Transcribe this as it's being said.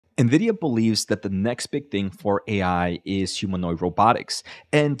Nvidia believes that the next big thing for AI is humanoid robotics.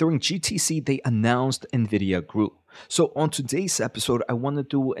 And during GTC, they announced Nvidia Groot. So, on today's episode, I want to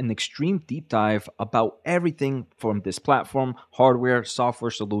do an extreme deep dive about everything from this platform, hardware,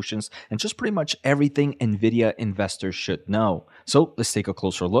 software solutions, and just pretty much everything Nvidia investors should know. So, let's take a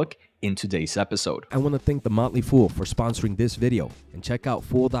closer look in today's episode. I want to thank the Motley Fool for sponsoring this video, and check out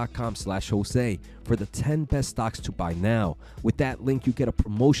fool.com/Jose for the 10 best stocks to buy now. With that link, you get a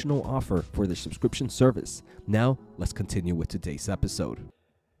promotional offer for their subscription service. Now, let's continue with today's episode.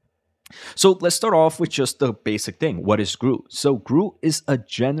 So let's start off with just the basic thing. What is Groot? So Groot is a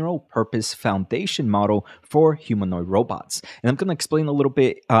general purpose foundation model for humanoid robots. And I'm going to explain a little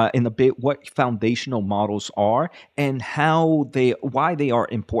bit in a bit what foundational models are and why they are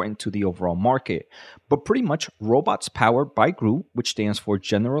important to the overall market. But pretty much robots powered by Groot, which stands for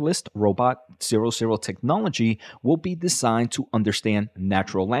Generalist Robot 00 Technology, will be designed to understand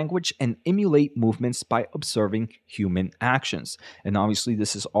natural language and emulate movements by observing human actions. And obviously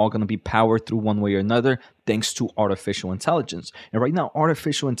this is all going to be powered through one way or another thanks to artificial intelligence. And right now,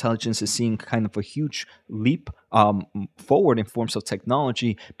 artificial intelligence is seeing kind of a huge leap forward in forms of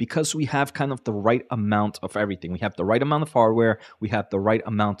technology because we have kind of the right amount of everything. We have the right amount of hardware, we have the right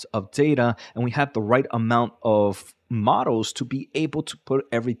amount of data, and we have the right amount of models to be able to put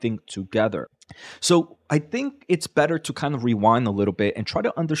everything together. So I think it's better to kind of rewind a little bit and try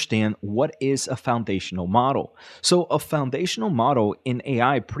to understand what is a foundational model. So a foundational model in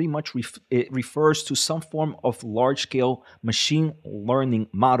AI pretty much it refers to some form of large-scale machine learning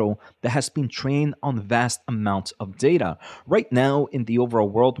model that has been trained on vast amounts of data. Right now in the overall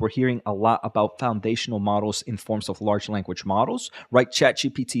world, we're hearing a lot about foundational models in forms of large language models, right?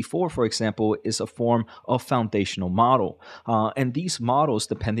 ChatGPT-4, for example, is a form of foundational model. And these models,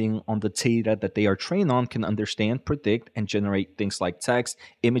 depending on the data that they are trained on, can understand, predict, and generate things like text,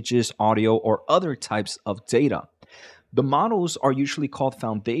 images, audio, or other types of data. The models are usually called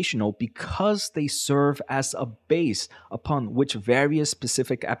foundational because they serve as a base upon which various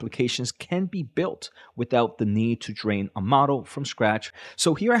specific applications can be built without the need to train a model from scratch.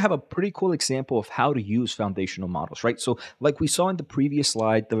 So here I have a pretty cool example of how to use foundational models, right? So like we saw in the previous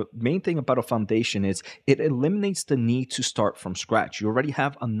slide, the main thing about a foundation is it eliminates the need to start from scratch. You already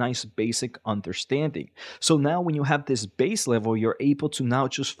have a nice basic understanding. So now when you have this base level, you're able to now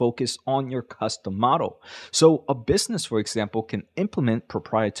just focus on your custom model. So a business, for example, can implement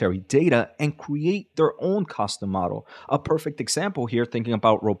proprietary data and create their own custom model. A perfect example here, thinking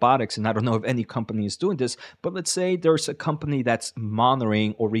about robotics, and I don't know if any company is doing this, but let's say there's a company that's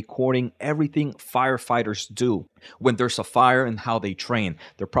monitoring or recording everything firefighters do when there's a fire and how they train.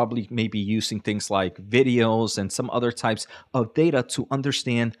 They're probably maybe using things like videos and some other types of data to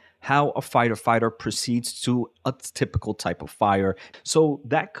understand how a firefighter proceeds to a typical type of fire. So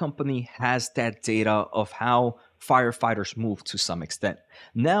that company has that data of how firefighters move to some extent.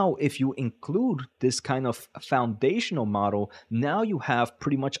 Now, if you include this kind of foundational model, now you have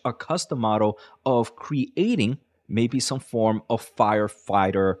pretty much a custom model of creating maybe some form of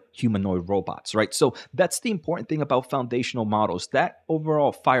firefighter humanoid robots, right? So that's the important thing about foundational models. That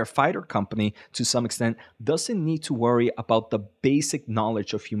overall firefighter company, to some extent, doesn't need to worry about the basic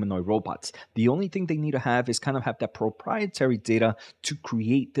knowledge of humanoid robots. The only thing they need to have is kind of have that proprietary data to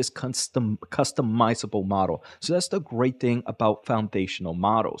create this customizable model. So that's the great thing about foundational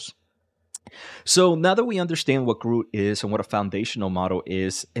models. So now that we understand what Groot is and what a foundational model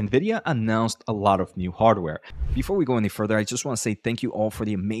is, Nvidia announced a lot of new hardware. Before we go any further, I just want to say thank you all for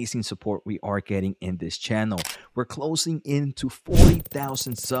the amazing support we are getting in this channel. We're closing into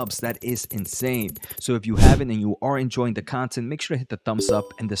 40,000 subs. That is insane. So if you haven't and you are enjoying the content, make sure to hit the thumbs up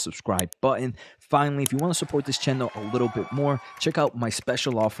and the subscribe button. Finally, if you want to support this channel a little bit more, check out my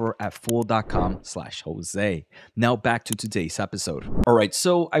special offer at fool.com/Jose. Now back to today's episode. All right,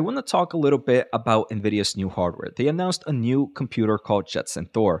 so I want to talk a little bit about Nvidia's new hardware. They announced a new computer called Jetson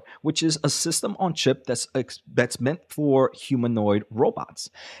Thor, which is a system on chip that's meant for humanoid robots.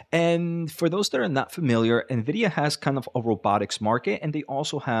 And for those that are not familiar, Nvidia has kind of a robotics market, and they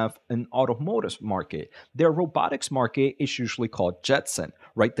also have an automotive market. Their robotics market is usually called Jetson,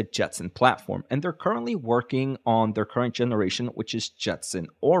 right? The Jetson platform. And they're currently working on their current generation, which is Jetson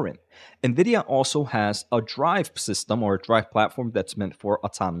Orin. Nvidia also has a drive system or a drive platform that's meant for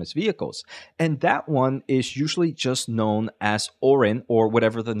autonomous vehicles. And that one is usually just known as Orin, or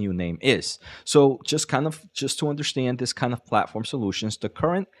whatever the new name is. So just to understand this kind of platform solutions, the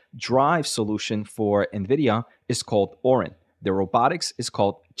current drive solution for Nvidia is called Orin. The robotics is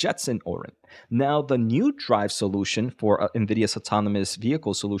called Jetson Orin. Now, the new drive solution for NVIDIA's autonomous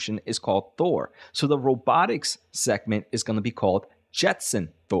vehicle solution is called Thor. So the robotics segment is going to be called Jetson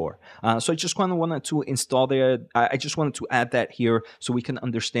Thor. So I just kind of wanted to install there. I just wanted to add that here so we can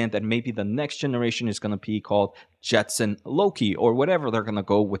understand that maybe the next generation is going to be called Jetson Loki or whatever they're going to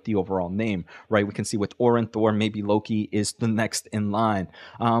go with the overall name, right? We can see with Orin Thor, maybe Loki is the next in line.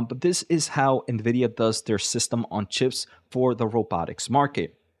 But this is how NVIDIA does their system on chips for the robotics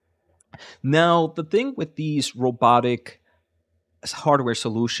market. Now, the thing with these robotic hardware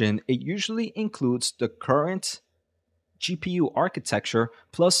solution, it usually includes the current GPU architecture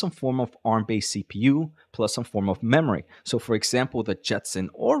plus some form of ARM-based CPU plus some form of memory. So for example, the Jetson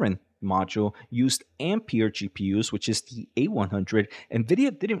Orin module used Ampere GPUs, which is the A100.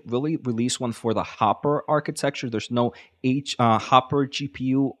 NVIDIA didn't really release one for the Hopper architecture. There's no Hopper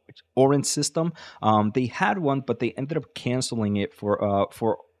GPU Orin system. They had one, but they ended up canceling it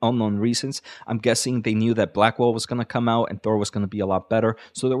for unknown reasons. I'm guessing they knew that Blackwell was going to come out and Thor was going to be a lot better,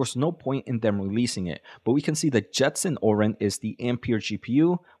 so there was no point in them releasing it. But we can see that Jetson Orin is the Ampere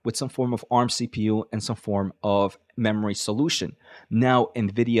GPU with some form of ARM CPU and some form of memory solution. Now,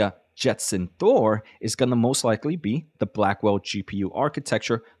 NVIDIA Jetson Thor is going to most likely be the Blackwell GPU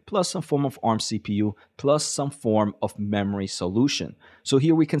architecture plus some form of ARM CPU plus some form of memory solution. So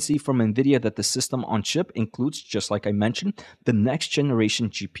here we can see from NVIDIA that the system on chip includes, just like I mentioned, the next generation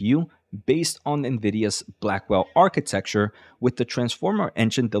GPU based on NVIDIA's Blackwell architecture with the transformer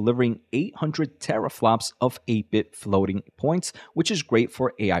engine delivering 800 teraflops of 8-bit floating points, which is great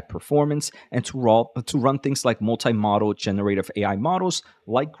for AI performance and to run things like multi-model generative AI models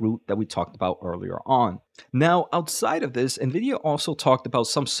like Groot that we talked about earlier on. Now, outside of this, NVIDIA also talked about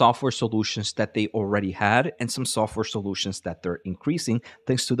some software solutions that they already had and some software solutions that they're increasing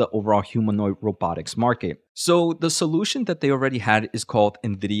thanks to the overall humanoid robotics market. So the solution that they already had is called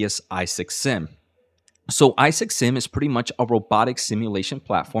NVIDIA's Isiac Sim. So Isiac Sim is pretty much a robotic simulation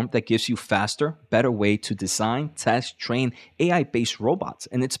platform that gives you faster, better way to design, test, train AI-based robots,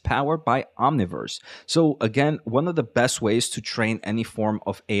 and it's powered by Omniverse. So again, one of the best ways to train any form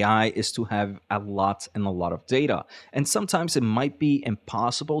of AI is to have a lot of data. And sometimes it might be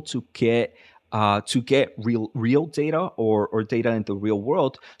impossible to get real data or data in the real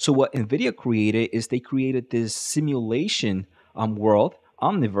world. So what NVIDIA created is they created this simulation world,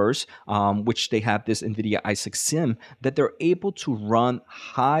 Omniverse, which they have this NVIDIA Isiac Sim that they're able to run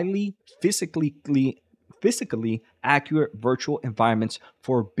highly physically accurate virtual environments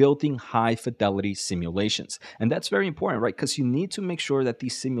for building high fidelity simulations. And that's very important, right? Because you need to make sure that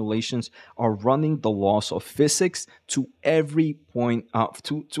these simulations are running the laws of physics to every point,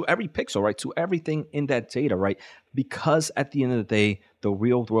 to every pixel, right? To everything in that data, right? Because at the end of the day, the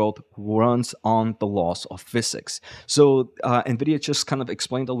real world runs on the laws of physics. So NVIDIA just kind of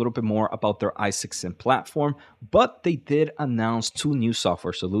explained a little bit more about their Isiac Sim platform, but they did announce two new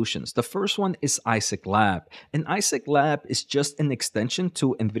software solutions. The first one is Isiac Lab. And Isiac Lab is just an extension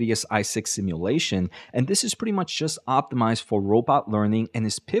to NVIDIA's Isiac simulation. And this is pretty much just optimized for robot learning and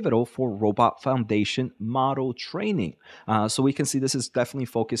is pivotal for robot foundation model training. So we can see this is definitely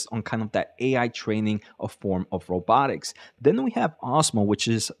focused on kind of that AI training of form of robotics. Then we have OSMO, which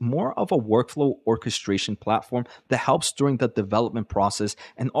is more of a workflow orchestration platform that helps during the development process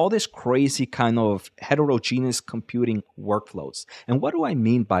and all this crazy kind of heterogeneous computing workflows. And what do I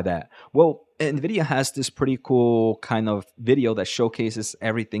mean by that? Well, NVIDIA has this pretty cool kind of video that showcases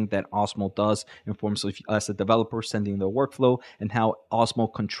everything that OSMO does in forms of as a developer sending the workflow and how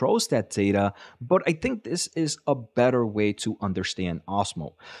OSMO controls that data. But I think this is a better way to understand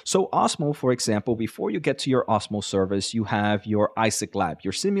OSMO. So OSMO, for example, before you get to your OSMO service, you have your Isiac Lab,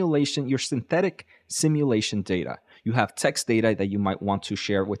 your simulation, your synthetic simulation data. You have text data that you might want to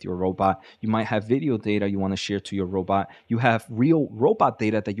share with your robot. You might have video data you want to share to your robot. You have real robot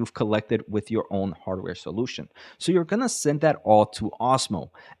data that you've collected with your own hardware solution. So you're going to send that all to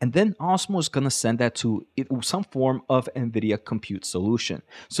OSMO. And then OSMO is going to send that to some form of NVIDIA compute solution.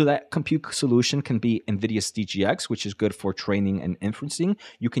 So that compute solution can be NVIDIA's DGX, which is good for training and inferencing.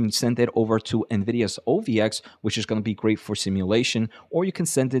 You can send it over to NVIDIA's OVX, which is going to be great for simulation. Or you can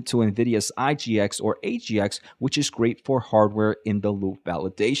send it to NVIDIA's IGX or AGX, which is great for hardware in the loop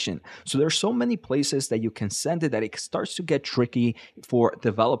validation. So there's so many places that you can send it that it starts to get tricky for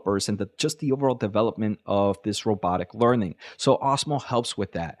developers and just the overall development of this robotic learning. So OSMO helps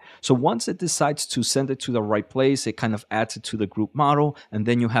with that. So once it decides to send it to the right place, it kind of adds it to the group model, and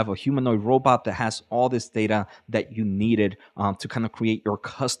then you have a humanoid robot that has all this data that you needed to kind of create your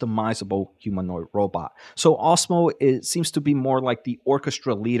customizable humanoid robot. So OSMO seems to be more like the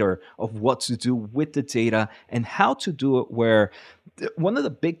orchestra leader of what to do with the data and how to do it where One of the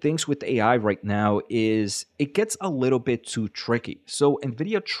big things with AI right now is it gets a little bit too tricky. So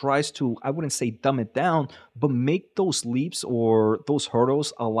Nvidia tries to, I wouldn't say dumb it down, but make those leaps or those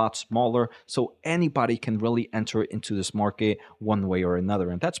hurdles a lot smaller so anybody can really enter into this market one way or another.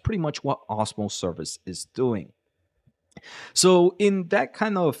 And that's pretty much what Osmo service is doing. So, in that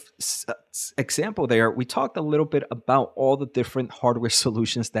kind of example there, we talked a little bit about all the different hardware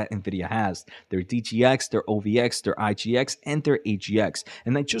solutions that NVIDIA has, their DGX, their OVX, their IGX, and their AGX.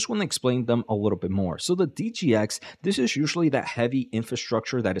 And I just want to explain them a little bit more. So, the DGX, this is usually that heavy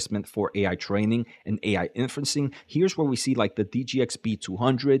infrastructure that is meant for AI training and AI inferencing. Here's where we see like the DGX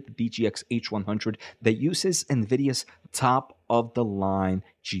B200, the DGX H100 that uses NVIDIA's top of the line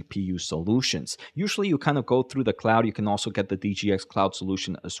GPU solutions. Usually you kind of go through the cloud. You can also get the DGX cloud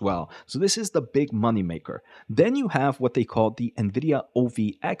solution as well. So this is the big money maker. Then you have what they call the NVIDIA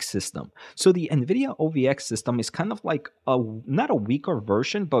OVX system. So the NVIDIA OVX system is kind of like not a weaker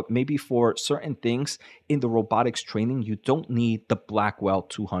version, but maybe for certain things in the robotics training, you don't need the Blackwell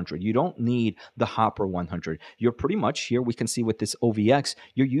 200. You don't need the Hopper 100. You're pretty much here, we can see with this OVX,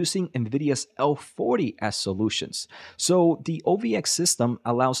 you're using NVIDIA's L40S solutions. So the OVX system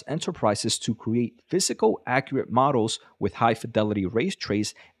allows enterprises to create physical accurate models with high fidelity ray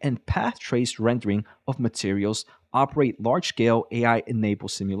trace and path trace rendering of materials, operate large-scale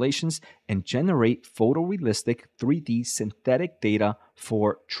AI-enabled simulations, and generate photorealistic 3D synthetic data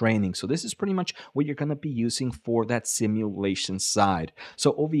for training. So this is pretty much what you're going to be using for that simulation side.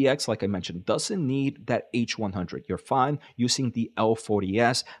 So OVX, like I mentioned, doesn't need that H100. You're fine using the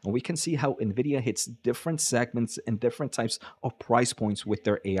L40S, and we can see how NVIDIA hits different segments and different types of price points with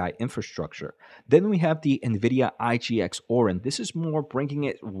their AI infrastructure. Then we have the NVIDIA IGX Orin. This is more bringing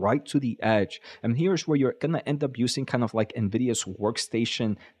it right to the edge. And here's where you're going to end up using kind of like NVIDIA's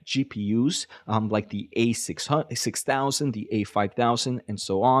workstation GPUs, like the A6000, the A5000, and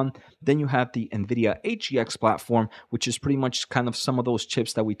so on. Then you have the NVIDIA AGX platform, which is pretty much kind of some of those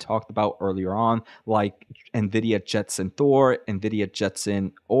chips that we talked about earlier on, like NVIDIA Jetson Thor, NVIDIA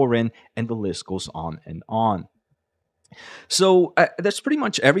Jetson Orin, and the list goes on and on. So that's pretty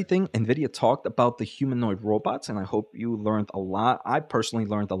much everything. NVIDIA talked about the humanoid robots, and I hope you learned a lot. I personally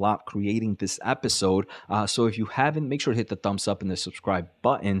learned a lot creating this episode. So if you haven't, make sure to hit the thumbs up and the subscribe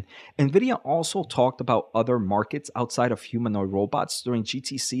button. NVIDIA also talked about other markets outside of humanoid robots. During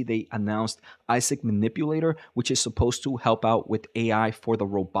GTC, they announced Isiac Manipulator, which is supposed to help out with AI for the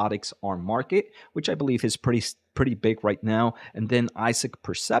robotics arm market, which I believe is pretty big right now. And then Isiac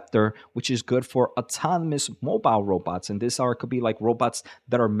Perceptor, which is good for autonomous mobile robots. And these could be like robots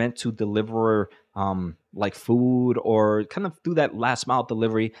that are meant to deliver like food or kind of do that last mile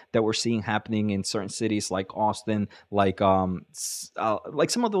delivery that we're seeing happening in certain cities like Austin, like some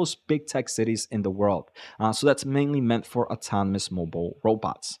of those big tech cities in the world. So that's mainly meant for autonomous mobile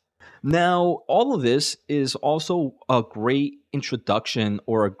robots. Now, all of this is also a great introduction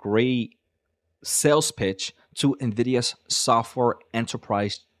or a great sales pitch to NVIDIA's software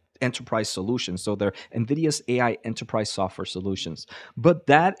enterprise solutions. So they're NVIDIA's AI enterprise software solutions. But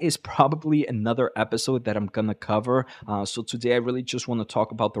that is probably another episode that I'm going to cover. So today I really just want to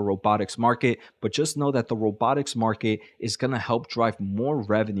talk about the robotics market, but just know that the robotics market is going to help drive more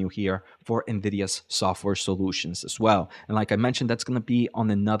revenue here for NVIDIA's software solutions as well. And like I mentioned, that's going to be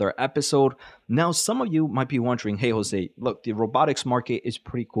on another episode. Now, some of you might be wondering, hey, Jose, look, the robotics market is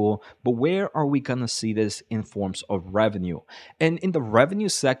pretty cool, but where are we going to see this in forms of revenue? And in the revenue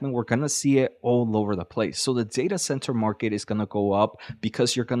segment, we're going to see it all over the place. So the data center market is going to go up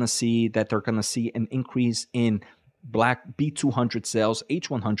because you're going to see that they're going to see an increase in Black B200 sales,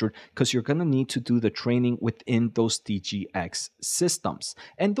 H100, because you're going to need to do the training within those DGX systems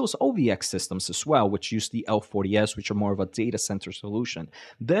and those OVX systems as well, which use the L40S, which are more of a data center solution.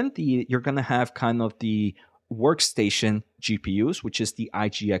 Then you're going to have kind of the workstation GPUs, which is the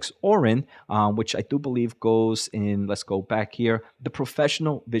IGX Orin, which I do believe goes in, let's go back here, the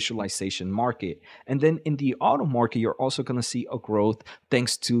professional visualization market. And then in the auto market, you're also going to see a growth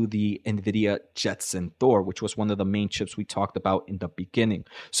thanks to the NVIDIA Jetson Thor, which was one of the main chips we talked about in the beginning.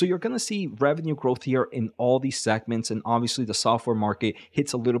 So you're going to see revenue growth here in all these segments. And obviously the software market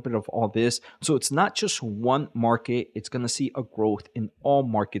hits a little bit of all this. So it's not just one market, it's going to see a growth in all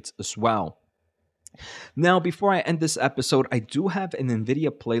markets as well. Now, before I end this episode, I do have an NVIDIA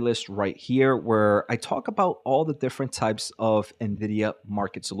playlist right here where I talk about all the different types of NVIDIA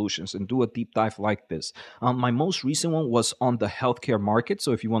market solutions and do a deep dive like this. My most recent one was on the healthcare market.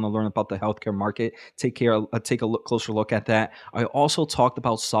 So if you want to learn about the healthcare market, take a closer look at that. I also talked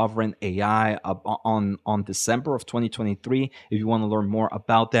about sovereign AI on December of 2023. If you want to learn more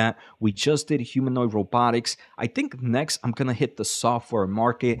about that, we just did humanoid robotics. I think next I'm going to hit the software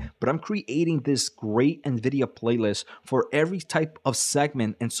market, but I'm creating this great NVIDIA playlist for every type of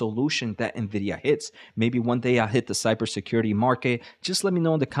segment and solution that NVIDIA hits. Maybe one day I'll hit the cybersecurity market. Just let me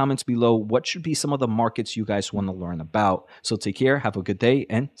know in the comments below what should be some of the markets you guys want to learn about. So take care, have a good day,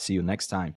 and see you next time.